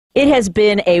It has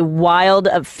been a wild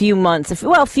few months,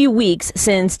 well, few weeks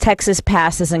since Texas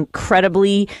passed this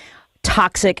incredibly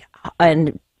toxic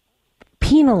and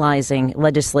penalizing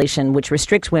legislation which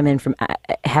restricts women from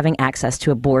having access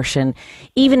to abortion,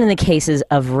 even in the cases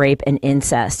of rape and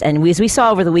incest. And as we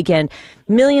saw over the weekend,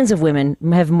 millions of women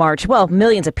have marched, well,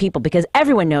 millions of people, because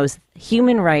everyone knows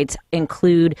human rights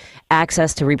include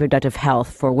access to reproductive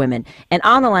health for women. And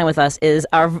on the line with us is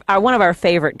our one of our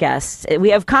favorite guests. We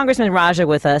have Congressman Raja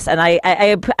with us, and I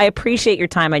appreciate your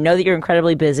time. I know that you're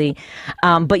incredibly busy,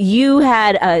 but you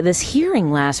had this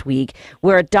hearing last week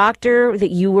where a doctor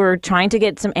that you were trying to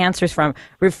get some answers from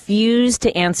refused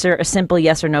to answer a simple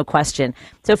yes or no question.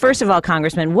 So first of all,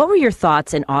 Congressman, what were your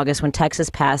thoughts in August when Texas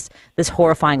passed this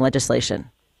horrifying legislation?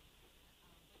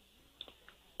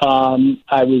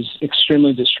 I was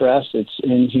extremely distressed. It's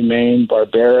inhumane,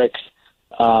 barbaric.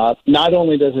 Not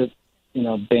only does it,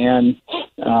 ban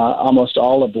almost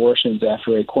all abortions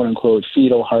after a quote-unquote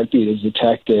fetal heartbeat is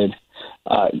detected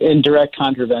in direct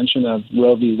contravention of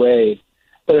Roe v. Wade,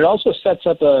 but it also sets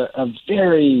up a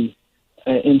very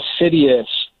insidious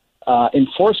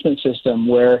enforcement system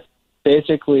where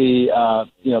basically,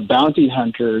 bounty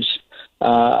hunters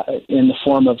in the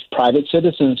form of private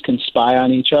citizens can spy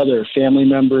on each other, family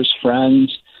members,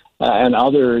 friends, and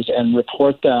others, and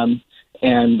report them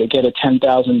and get a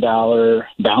 $10,000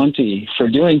 bounty for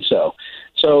doing so.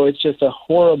 So it's just a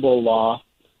horrible law,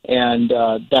 and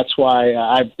that's why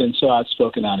I've been so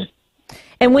outspoken on it.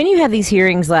 And when you had these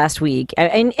hearings last week,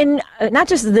 and not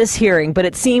just this hearing, but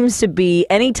it seems to be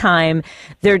any time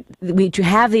we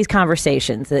have these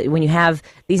conversations, when you have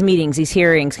these meetings, these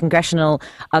hearings, congressional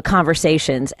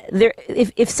conversations,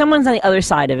 if someone's on the other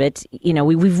side of it,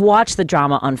 we've watched the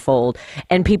drama unfold,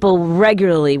 and people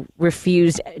regularly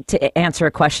refuse to answer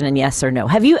a question in yes or no.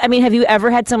 Have you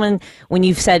ever had someone, when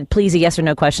you've said, please, a yes or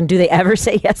no question, do they ever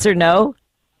say yes or no?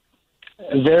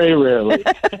 Very rarely.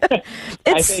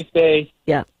 I think they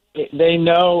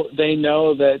know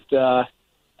that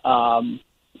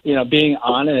being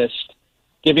honest,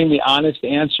 giving the honest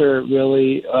answer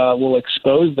really will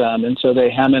expose them, and so they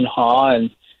hem and haw, and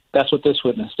that's what this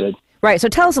witness did. Right. So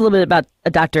tell us a little bit about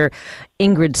Dr.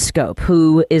 Ingrid Scope,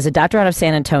 who is a doctor out of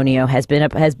San Antonio, has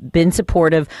been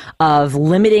supportive of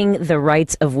limiting the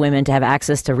rights of women to have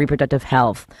access to reproductive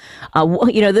health.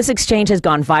 This exchange has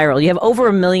gone viral. You have over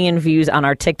 1 million views on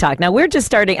our TikTok. Now we're just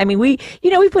starting. I mean, we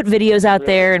put videos out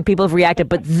there and people have reacted,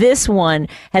 but this one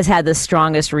has had the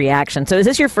strongest reaction. So is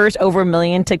this your first over 1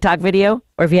 million TikTok video,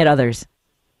 or have you had others?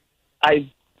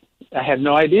 I have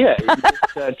no idea. You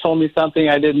just told me something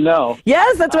I didn't know.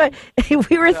 Yes, that's why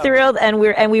we were thrilled, and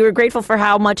we were grateful for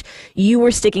how much you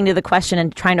were sticking to the question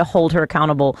and trying to hold her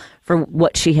accountable for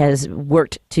what she has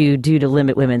worked to do to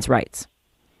limit women's rights.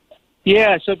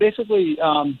 Yeah. So basically,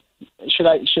 should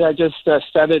I just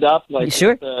set it up like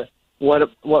sure.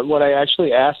 What I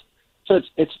actually asked? So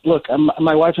it's look,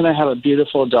 my wife and I have a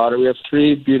beautiful daughter. We have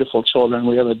 3 beautiful children.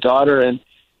 We have a daughter, and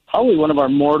probably one of our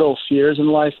mortal fears in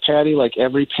life, Patty, like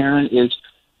every parent, is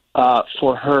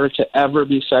for her to ever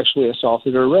be sexually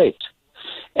assaulted or raped.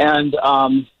 And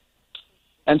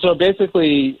so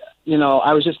basically,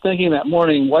 I was just thinking that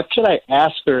morning, what could I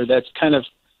ask her that's kind of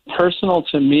personal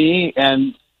to me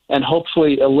and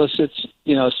hopefully elicits,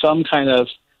 some kind of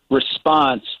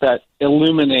response that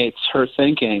illuminates her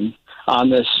thinking on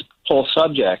this whole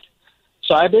subject.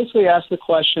 So I basically asked the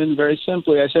question very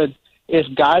simply. I said, if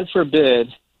God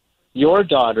forbid your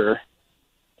daughter,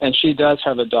 and she does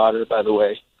have a daughter, by the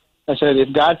way, I said,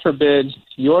 if God forbid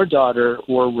your daughter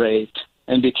were raped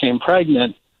and became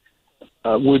pregnant,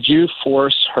 would you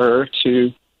force her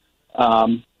to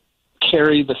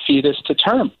carry the fetus to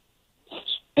term?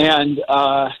 And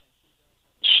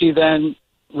she then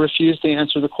refused to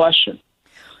answer the question.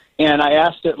 And I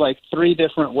asked it like 3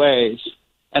 different ways.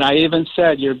 And I even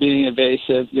said, you're being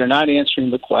evasive, you're not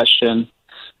answering the question.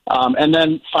 And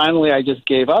then finally I just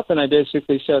gave up, and I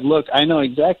basically said, look, I know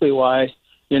exactly why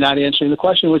you're not answering the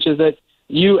question, which is that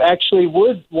you actually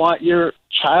would want your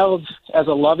child, as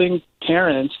a loving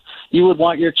parent, you would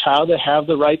want your child to have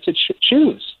the right to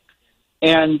choose.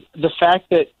 And the fact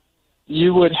that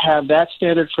you would have that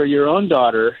standard for your own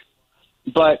daughter,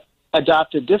 but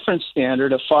adopt a different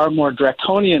standard, a far more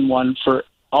draconian one for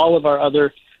all of our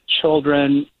other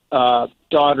children,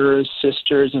 daughters,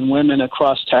 sisters, and women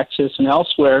across Texas and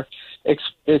elsewhere, it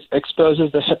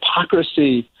exposes the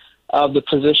hypocrisy of the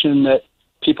position that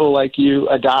people like you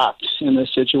adopt in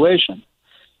this situation.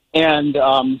 And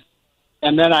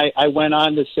then I went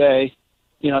on to say,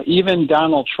 even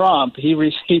Donald Trump, he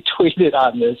tweeted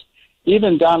on this,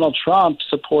 even Donald Trump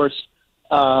supports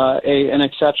an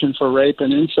exception for rape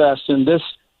and incest, and this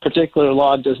particular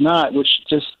law does not, which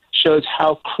just shows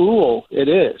how cruel it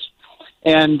is.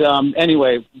 And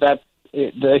anyway,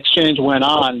 the exchange went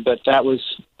on, but that was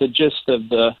the gist of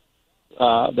the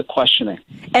questioning.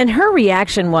 And her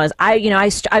reaction was,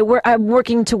 I'm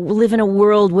working to live in a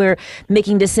world where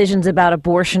making decisions about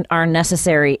abortion are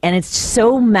necessary, and it's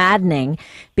so maddening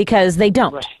because they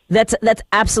don't. Right. That's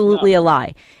absolutely a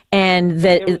lie. And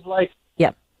that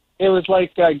it was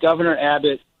like Governor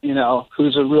Abbott,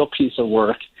 who's a real piece of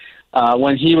work,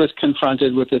 when he was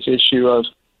confronted with this issue of,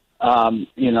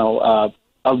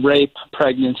 a rape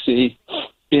pregnancy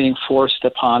being forced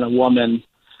upon a woman.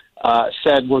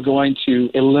 Said we're going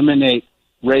to eliminate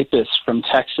rapists from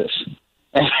Texas.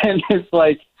 And it's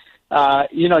like,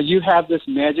 you have this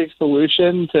magic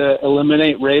solution to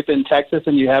eliminate rape in Texas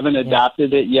and you haven't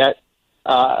adopted it yet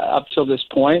up till this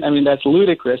point. I mean, that's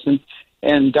ludicrous.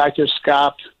 And Dr.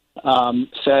 Scott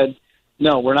said,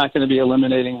 no, we're not going to be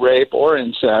eliminating rape or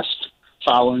incest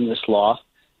following this law.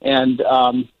 And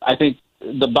I think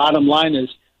the bottom line is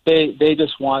they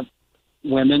just want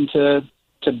women to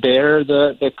bear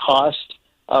the cost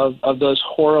of those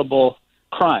horrible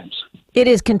crimes. It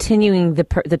is continuing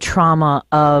the trauma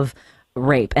of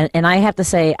rape. And I have to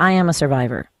say, I am a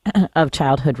survivor of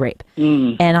childhood rape.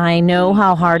 And I know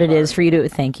how hard it is for you to,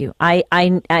 thank you.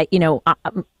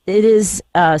 It is,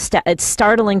 it's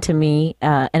startling to me,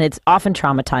 and it's often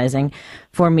traumatizing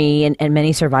for me and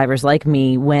many survivors like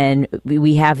me when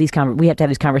we have we have to have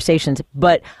these conversations.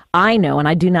 But I know, and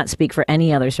I do not speak for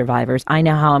any other survivors, I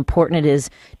know how important it is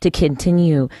to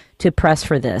continue to press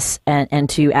for this and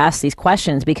to ask these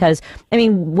questions, because I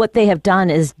mean, what they have done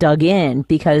is dug in,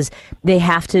 because they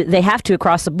have to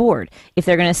across the board. If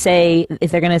they're going to say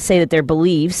that their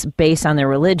beliefs based on their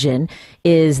religion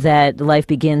is that life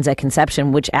begins at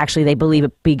conception, which actually they believe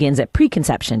it begins at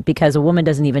preconception, because a woman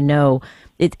doesn't even know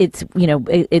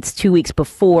it's 2 weeks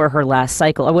before her last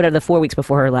cycle, or whatever, the 4 weeks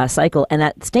before her last cycle. And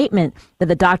that statement that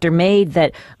the doctor made,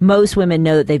 that most women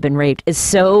know that they've been raped, is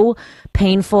so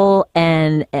painful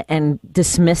and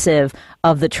dismissive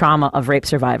of the trauma of rape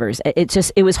survivors.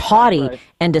 It was haughty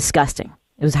and disgusting.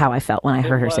 It was how I felt when I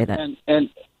heard her say that. And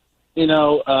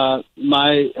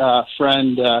my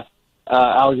friend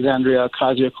Alexandria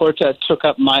Ocasio-Cortez took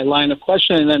up my line of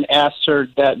questioning and then asked her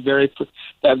that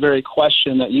very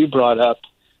question that you brought up,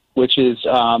 which is,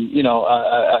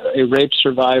 a rape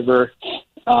survivor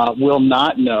will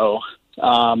not know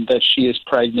that she is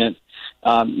pregnant,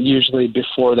 usually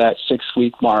before that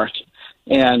 6-week mark.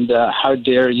 And how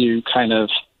dare you kind of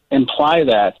imply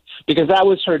that? Because that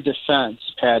was her defense,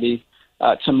 Patty,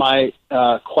 to my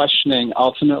questioning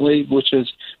ultimately, which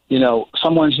is,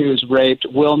 someone who is raped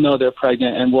will know they're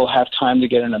pregnant and will have time to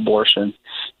get an abortion.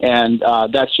 And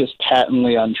that's just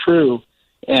patently untrue.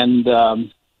 And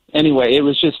anyway, it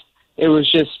was just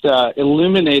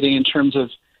illuminating in terms of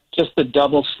just the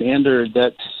double standard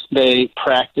that they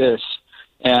practice,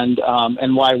 and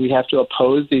why we have to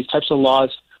oppose these types of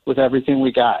laws with everything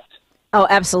we got. Oh,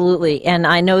 absolutely. And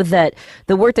I know that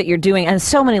the work that you're doing on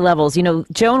so many levels,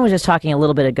 Joan was just talking a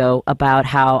little bit ago about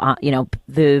how,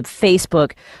 the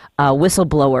Facebook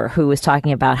whistleblower who was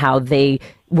talking about how they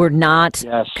were not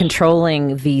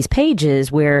controlling these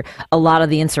pages where a lot of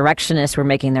the insurrectionists were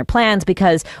making their plans,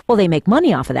 because, well, they make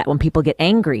money off of that when people get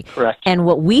angry. Correct. And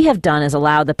what we have done is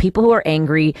allow the people who are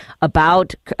angry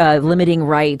about limiting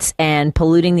rights and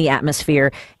polluting the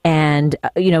atmosphere and,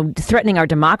 threatening our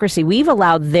democracy, we've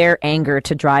allowed their anger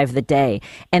to drive the day.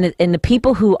 And the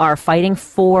people who are fighting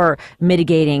for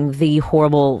mitigating the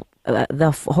horrible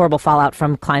fallout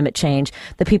from climate change,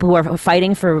 the people who are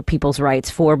fighting for people's rights,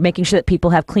 for making sure that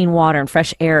people have clean water and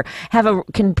fresh air,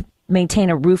 can maintain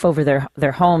a roof over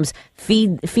their homes,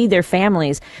 feed their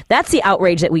families. That's the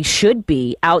outrage that we should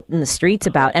be out in the streets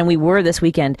about, and we were this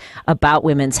weekend about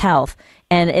women's health.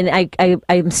 And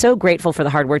I'm so grateful for the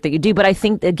hard work that you do. But I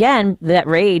think, again, that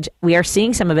rage, we are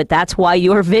seeing some of it. That's why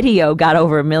your video got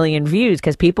over 1 million views,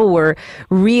 because people were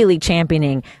really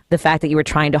championing the fact that you were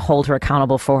trying to hold her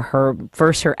accountable for her,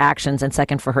 first, her actions, and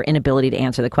second, for her inability to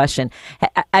answer the question.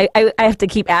 I have to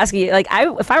keep asking you,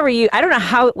 if I were you, I don't know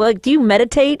how, do you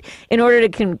meditate in order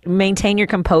to maintain your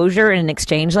composure in an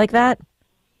exchange like that?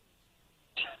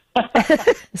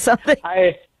 Something.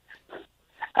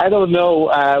 I don't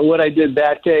know what I did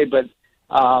that day, but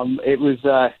it was.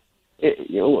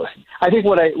 I think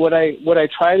what I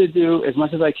try to do as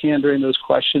much as I can during those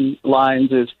question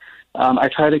lines is I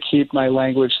try to keep my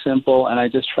language simple, and I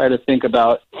just try to think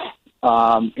about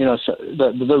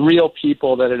the real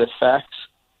people that it affects.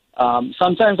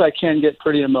 Sometimes I can get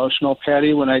pretty emotional,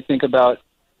 Patty, when I think about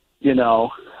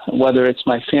whether it's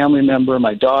my family member,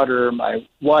 my daughter, my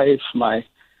wife, my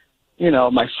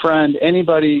my friend,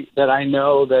 anybody that I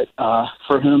know that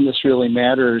for whom this really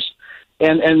matters.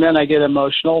 And then I get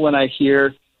emotional when I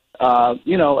hear, a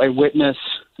witness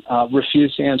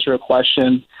refuse to answer a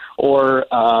question or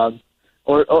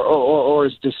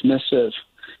is dismissive.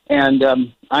 And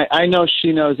I know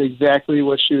she knows exactly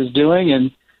what she was doing,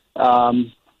 and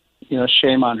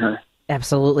shame on her.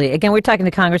 Absolutely. Again, we're talking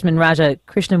to Congressman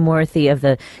Krishnamoorthi of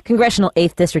the Congressional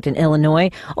 8th District in Illinois,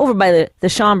 over by the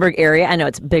Schaumburg area. I know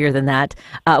it's bigger than that.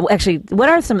 Actually, what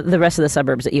are some of the rest of the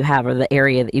suburbs that you have, or the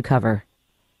area that you cover?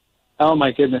 Oh,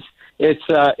 my goodness.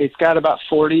 It's got about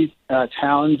 40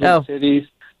 towns and cities,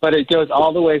 but it goes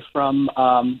all the way from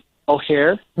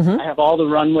O'Hare. Mm-hmm. I have all the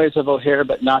runways of O'Hare,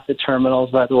 but not the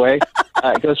terminals, by the way.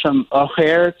 It goes from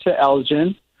O'Hare to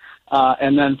Elgin.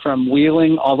 And then from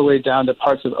Wheeling all the way down to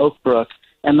parts of Oak Brook.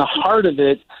 And the heart of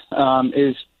it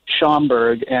is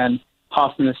Schaumburg and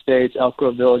Hoffman Estates, Elk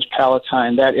Grove Village,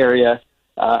 Palatine, that area.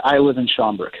 I live in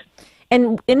Schaumburg.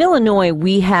 And in Illinois,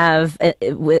 we have,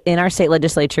 in our state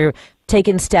legislature,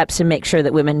 taken steps to make sure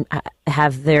that women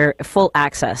have their full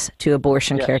access to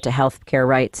abortion care, to health care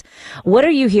rights. What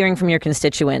are you hearing from your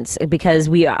constituents? Because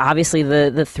obviously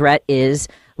the threat is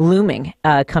looming,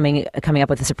 coming up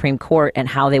with the Supreme Court and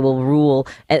how they will rule.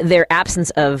 Their absence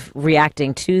of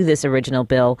reacting to this original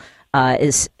bill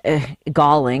is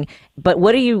galling. But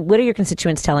what are your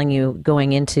constituents telling you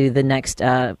going into the next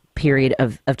period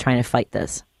of trying to fight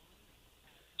this?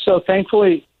 So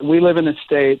thankfully, we live in a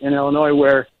state in Illinois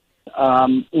where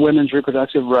women's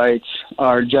reproductive rights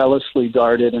are jealously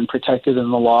guarded and protected in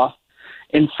the law.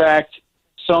 In fact,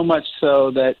 so much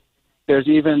so that there's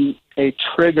even a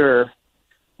trigger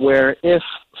where if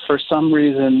for some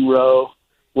reason Roe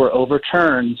were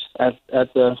overturned at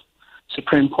the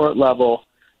Supreme Court level,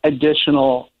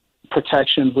 additional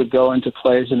protections would go into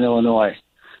place in Illinois.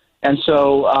 And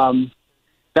so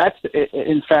that's,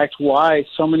 in fact, why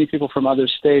so many people from other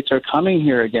states are coming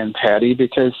here again, Patty,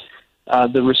 because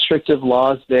the restrictive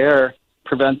laws there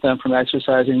prevent them from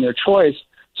exercising their choice.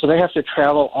 So they have to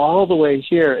travel all the way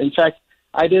here. In fact,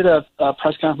 I did a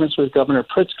press conference with Governor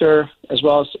Pritzker, as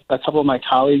well as a couple of my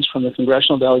colleagues from the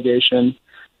congressional delegation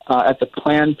at the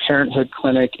Planned Parenthood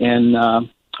Clinic in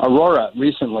Aurora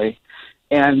recently.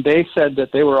 And they said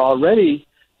that they were already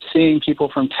seeing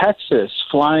people from Texas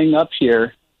flying up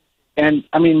here. And,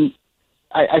 I mean,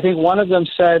 I think one of them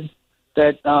said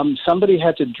that somebody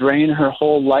had to drain her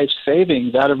whole life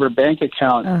savings out of her bank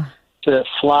account to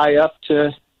fly up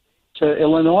to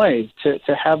Illinois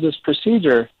to have this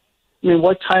procedure. I mean,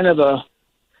 what kind of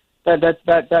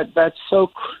that's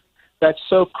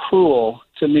so cruel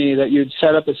to me that you'd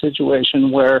set up a situation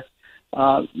where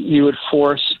you would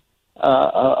force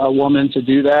a woman to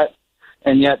do that,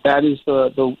 and yet that is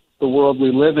the world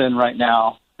we live in right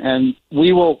now. And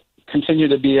we will continue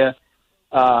to be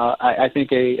I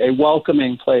think a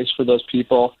welcoming place for those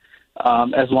people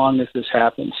as long as this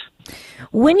happens.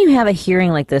 When you have a hearing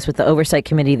like this with the Oversight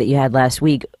Committee that you had last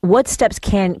week, what steps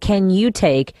can you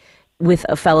take with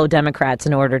fellow Democrats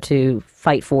in order to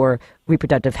fight for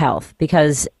reproductive health?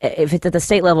 Because if it's at the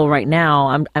state level right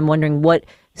now, I'm wondering what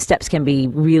steps can be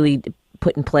really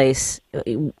put in place,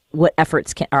 what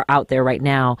efforts are out there right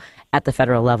now at the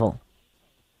federal level.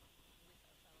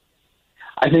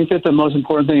 I think that the most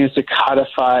important thing is to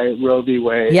codify Roe v.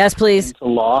 Wade. Yes, please. Into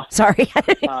law. Sorry.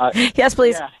 Yes,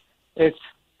 please. Yeah,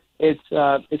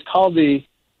 it's called the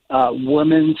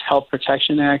Women's Health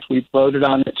Protection Act. We voted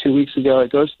on it 2 weeks ago.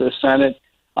 It goes to the Senate.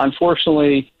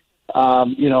 Unfortunately,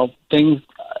 things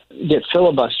get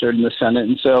filibustered in the Senate,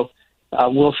 and so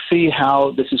we'll see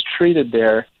how this is treated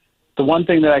there. The one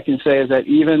thing that I can say is that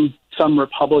even some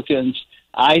Republicans,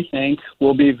 I think,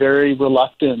 will be very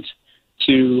reluctant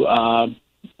to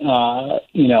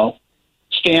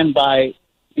stand by,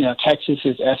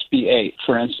 Texas's SB 8,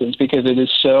 for instance, because it is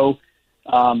so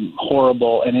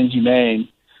horrible and inhumane.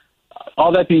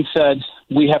 All that being said,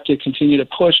 we have to continue to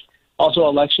push. Also,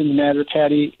 elections matter,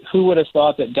 Patty. Who would have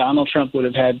thought that Donald Trump would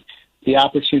have had the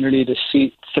opportunity to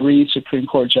seat 3 Supreme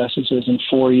Court justices in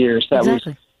 4 years? That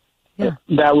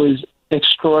was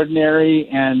extraordinary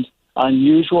and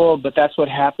unusual, but that's what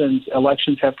happens.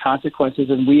 Elections have consequences,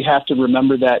 and we have to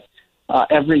remember that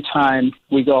every time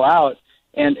we go out.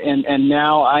 And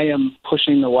now I am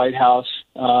pushing the White House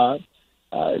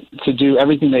to do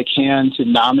everything they can to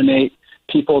nominate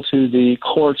people to the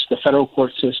courts, the federal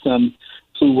court system,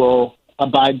 who will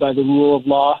abide by the rule of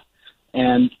law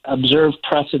and observe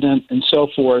precedent and so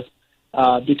forth,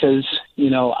 because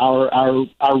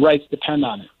our rights depend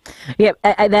on it. Yeah,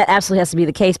 that absolutely has to be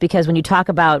the case, because when you talk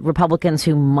about Republicans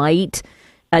who might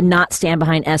not stand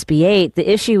behind SB 8. The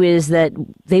issue is that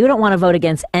they don't want to vote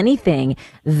against anything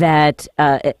that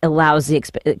allows the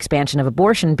expansion of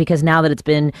abortion, because now that it's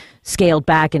been scaled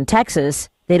back in Texas,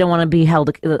 they don't want to be held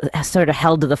to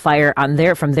the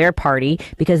fire from their party,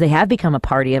 because they have become a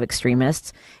party of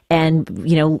extremists, and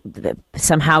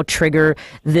somehow trigger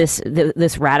this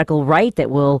radical right that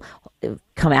will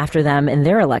come after them in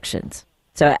their elections.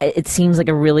 So it seems like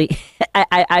a really,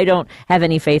 I don't have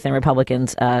any faith in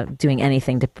Republicans doing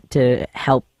anything to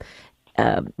help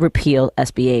repeal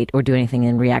SB 8 or do anything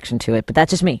in reaction to it. But that's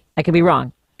just me. I could be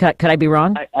wrong. Could I be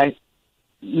wrong? I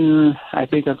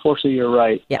think, unfortunately, you're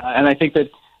right. Yeah. And I think that,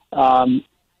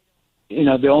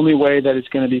 the only way that it's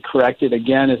going to be corrected,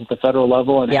 again, is at the federal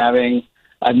level and having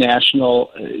a national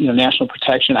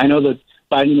protection. I know the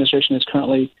Biden administration is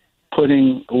currently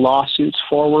putting lawsuits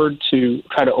forward to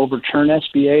try to overturn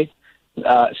SB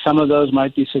 8. Some of those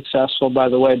might be successful, by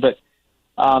the way, but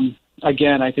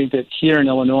again, I think that here in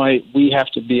Illinois, we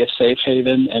have to be a safe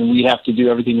haven, and we have to do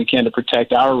everything we can to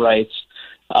protect our rights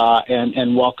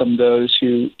and welcome those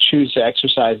who choose to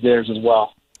exercise theirs as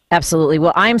well. Absolutely.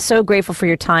 Well, I'm so grateful for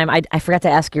your time. I forgot to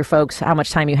ask your folks how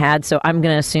much time you had, so I'm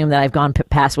going to assume that I've gone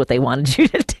past what they wanted you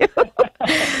to do.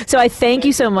 So I thank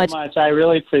you so much. I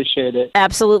really appreciate it.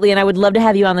 Absolutely, and I would love to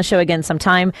have you on the show again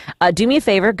sometime. Do me a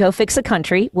favor, go fix the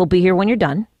country. We'll be here when you're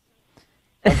done.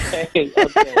 Okay.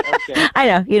 I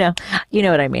know, you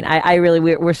know what I mean. I really,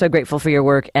 we're so grateful for your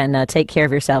work, and take care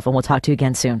of yourself, and we'll talk to you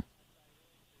again soon.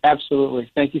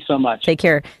 Absolutely. Thank you so much. Take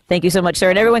care. Thank you so much,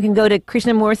 sir. And everyone can go to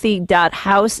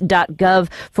krishnamurthy.house.gov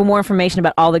for more information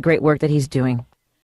about all the great work that he's doing.